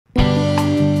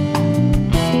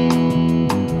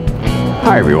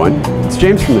Hi everyone, it's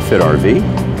James from the Fit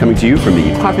RV, coming to you from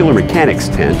the Popular Mechanics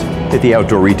tent at the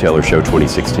Outdoor Retailer Show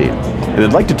 2016. And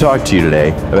I'd like to talk to you today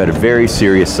about a very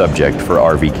serious subject for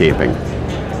RV camping: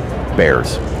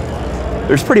 bears.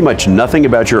 There's pretty much nothing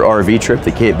about your RV trip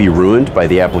that can't be ruined by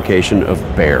the application of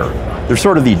bear. They're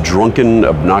sort of the drunken,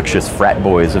 obnoxious frat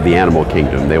boys of the animal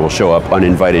kingdom. They will show up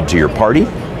uninvited to your party,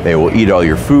 they will eat all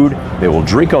your food, they will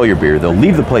drink all your beer, they'll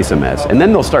leave the place a mess, and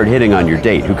then they'll start hitting on your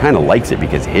date, who kind of likes it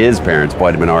because his parents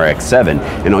bought him an RX-7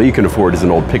 and all you can afford is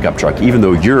an old pickup truck, even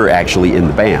though you're actually in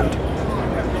the band.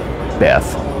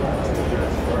 Beth.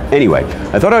 Anyway,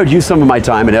 I thought I would use some of my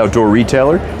time at Outdoor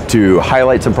Retailer to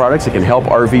highlight some products that can help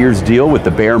RVers deal with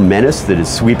the bear menace that is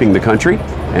sweeping the country,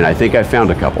 and I think I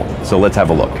found a couple, so let's have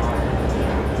a look.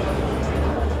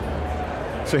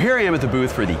 So here I am at the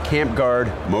booth for the Camp Guard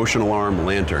Motion Alarm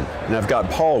Lantern, and I've got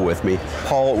Paul with me.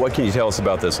 Paul, what can you tell us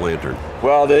about this lantern?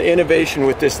 Well, the innovation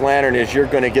with this lantern is you're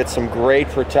going to get some great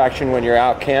protection when you're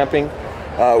out camping.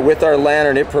 With our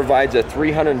lantern, it provides a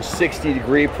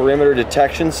 360-degree perimeter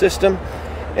detection system,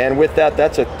 and with that,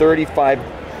 that's a 35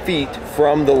 feet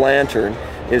from the lantern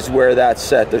is where that's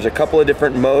set. There's a couple of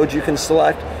different modes you can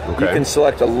select. Okay. You can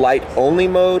select a light-only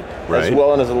mode, as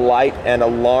well as a light and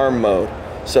alarm mode.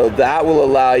 So that will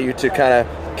allow you to kind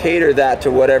of cater that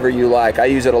to whatever you like. I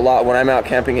use it a lot when I'm out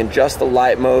camping in just the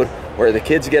light mode, where the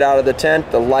kids get out of the tent,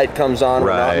 the light comes on,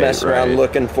 we're not messing around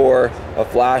looking for a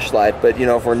flashlight. But you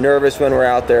know, if we're nervous when we're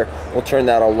out there, we'll turn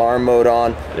that alarm mode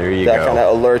on. There you go. That kind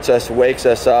of alerts us, wakes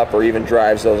us up, or even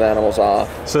drives those animals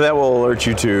off. So that will alert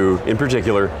you to, in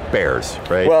particular, bears,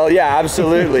 right? Well, yeah,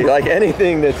 absolutely. Like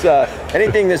anything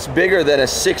that's bigger than a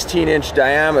 16-inch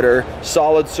diameter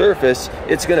solid surface,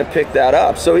 it's going to pick that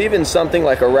up. So even something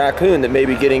like a raccoon that may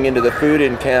be getting into the food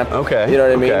in camp, you know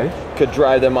what I mean, could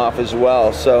drive them off as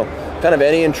well. So kind of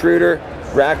any intruder,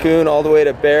 raccoon all the way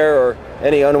to bear, or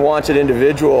any unwanted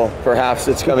individual perhaps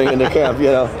that's coming into camp, you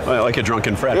know. Well, like a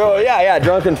drunken frat boy. Oh yeah,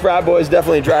 drunken frat boys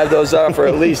definitely drive those up, or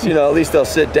at least, you know, at least they'll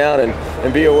sit down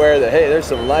and be aware that, hey, there's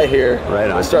some light here. Right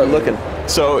on. Let's start looking.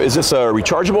 So is this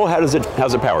rechargeable?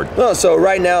 How's it powered? No, so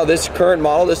right now, this current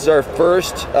model, this is our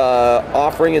first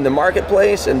offering in the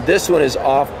marketplace, and this one is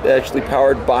actually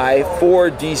powered by 4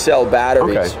 D-cell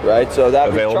batteries, right? So that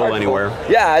available anywhere?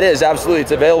 Yeah, it is, absolutely.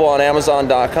 It's available on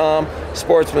Amazon.com,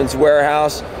 Sportsman's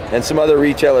Warehouse, and some other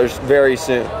retailers very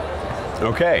soon.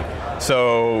 Okay,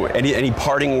 so any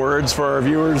parting words for our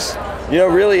viewers? You know,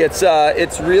 really,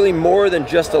 it's really more than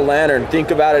just a lantern.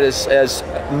 Think about it as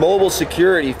mobile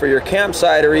security for your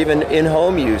campsite or even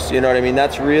in-home use. You know what I mean?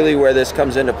 That's really where this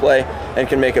comes into play and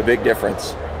can make a big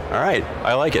difference. All right,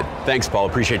 I like it. Thanks, Paul.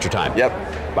 Appreciate your time. Yep.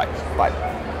 Bye. Bye.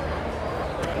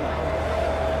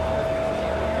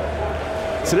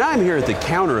 So now I'm here at the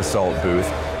Counter Assault booth,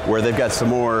 where they've got some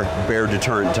more bear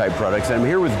deterrent type products. And I'm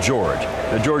here with George.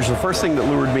 Now, George, the first thing that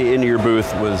lured me into your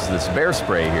booth was this bear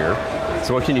spray here.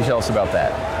 So what can you tell us about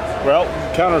that? Well,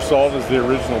 Counter Assault is the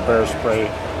original bear spray,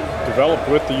 developed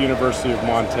with the University of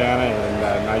Montana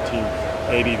in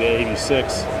 1980 to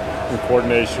 86 in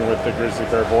coordination with the Grizzly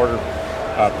Bear Border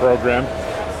program.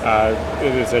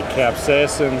 It is a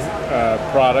capsaicin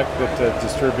product that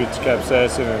distributes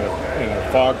capsaicin in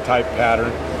a fog type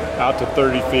pattern out to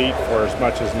 30 feet for as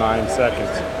much as 9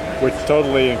 seconds, which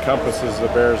totally encompasses the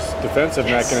bear's defensive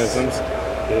mechanisms,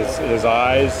 his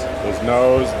eyes, his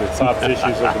nose, the soft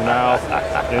tissues of the mouth,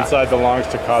 inside the lungs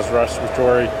to cause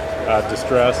respiratory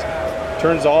distress.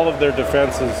 Turns all of their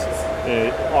defenses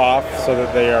off so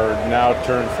that they are now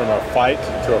turned from a fight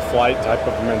to a flight type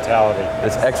of mentality.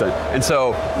 That's excellent. And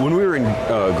so when we were in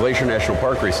Glacier National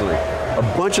Park recently, a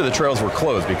bunch of the trails were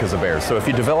closed because of bears. So if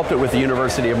you developed it with the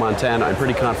University of Montana, I'm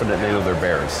pretty confident they know they're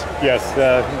bears. Yes,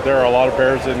 there are a lot of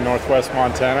bears in northwest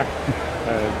Montana,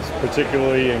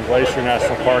 particularly in Glacier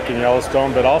National Park in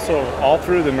Yellowstone, but also all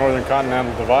through the Northern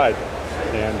Continental Divide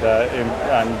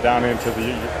and down into the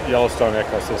Yellowstone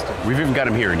ecosystem. We've even got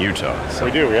them here in Utah. So.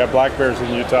 We do. We have black bears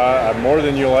in Utah, more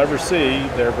than you'll ever see.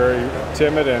 They're very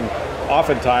timid and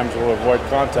oftentimes will avoid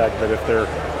contact, but if they're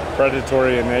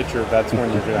predatory in nature, that's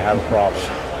when you're going to have a problem.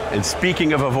 And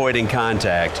speaking of avoiding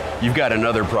contact, you've got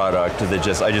another product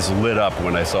that I just lit up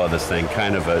when I saw this thing.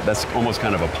 That's almost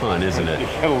kind of a pun, isn't it?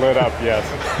 Lit up, yes.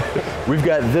 We've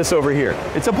got this over here.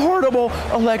 It's a portable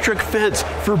electric fence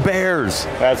for bears.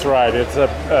 That's right. It's a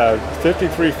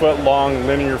 53-foot long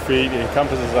linear feet. It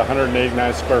encompasses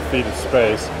 189 square feet of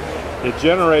space. It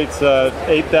generates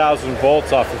 8,000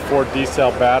 volts off of 4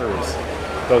 D-cell batteries.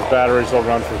 Those batteries will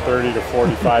run for 30 to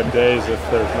 45 days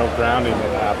if there's no grounding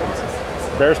that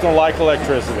happens. Bears don't like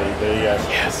electricity.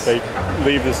 They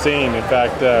leave the scene. In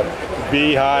fact,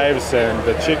 beehives and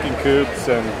the chicken coops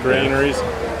and granaries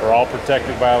We're all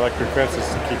protected by electric fences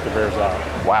to keep the bears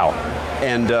out. Wow.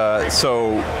 And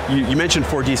so you mentioned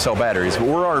 4D cell batteries, but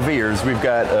we're RVers. We've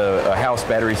got a house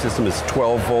battery system that's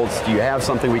 12 volts. Do you have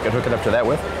something we could hook it up to that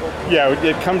with? Yeah,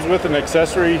 it comes with an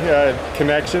accessory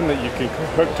connection that you can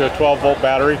hook to a 12-volt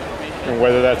battery, and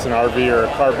whether that's an RV or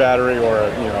a car battery or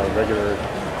a regular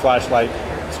flashlight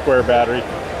square battery,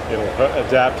 it'll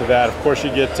adapt to that. Of course,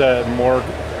 you get more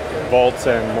volts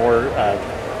and more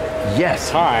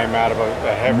time out of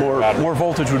a heavy battery. More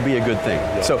voltage would be a good thing.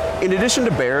 Yeah. So in addition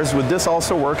to bears, would this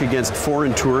also work against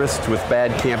foreign tourists with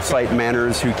bad campsite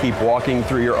manners who keep walking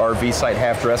through your RV site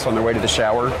half-dressed on their way to the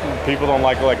shower? People don't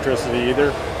like electricity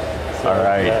either. So, all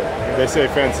right. They say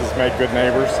fences make good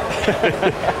neighbors.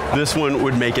 This one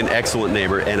would make an excellent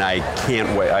neighbor, and I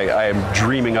can't wait. I am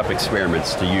dreaming up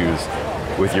experiments to use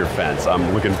with your fence.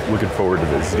 I'm looking forward to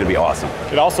this. It's going to be awesome.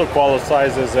 It also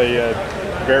qualifies as a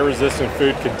bear-resistant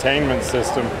food containment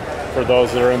system for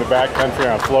those that are in the backcountry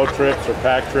on flow trips or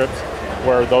pack trips,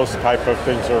 where those type of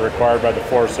things are required by the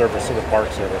Forest Service or the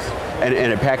Park Service. And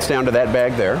it packs down to that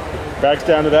bag there? Packs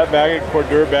down to that bag, a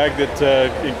Cordura bag that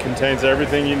it contains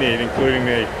everything you need, including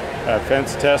a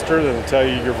fence tester that will tell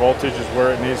you your voltage is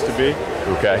where it needs to be.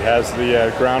 Okay. It has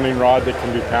the grounding rod that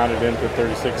can be pounded into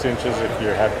 36 inches if you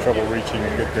have trouble reaching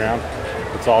a good ground.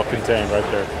 It's all contained right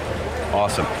there.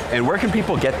 Awesome. And where can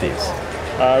people get these?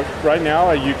 Right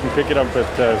now, you can pick it up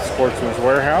at Sportsman's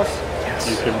Warehouse. Yes.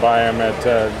 You can buy them at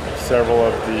several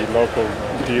of the local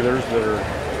dealers that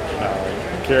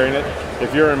are carrying it.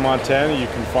 If you're in Montana, you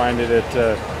can find it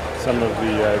at some of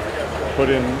the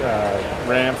put-in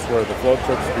ramps where the float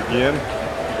trips begin.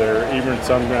 There are even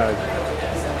some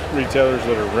retailers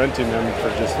that are renting them for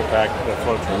just the pack of the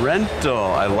float trip. Rental,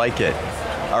 I like it.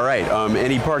 All right,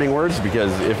 any parting words?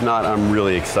 Because if not, I'm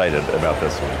really excited about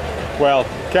this one. Well,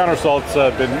 Countersalt's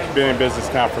been in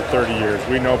business now for 30 years.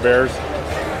 We know bears.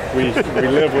 We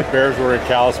live with bears. We're in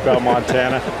Kalispell,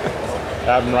 Montana.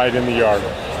 Have them right in the yard.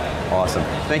 Awesome.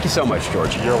 Thank you so much,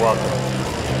 George. You're welcome.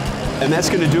 And that's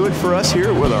going to do it for us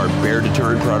here with our bear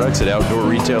deterrent products at Outdoor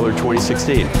Retailer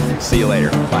 2016. See you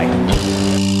later. Bye.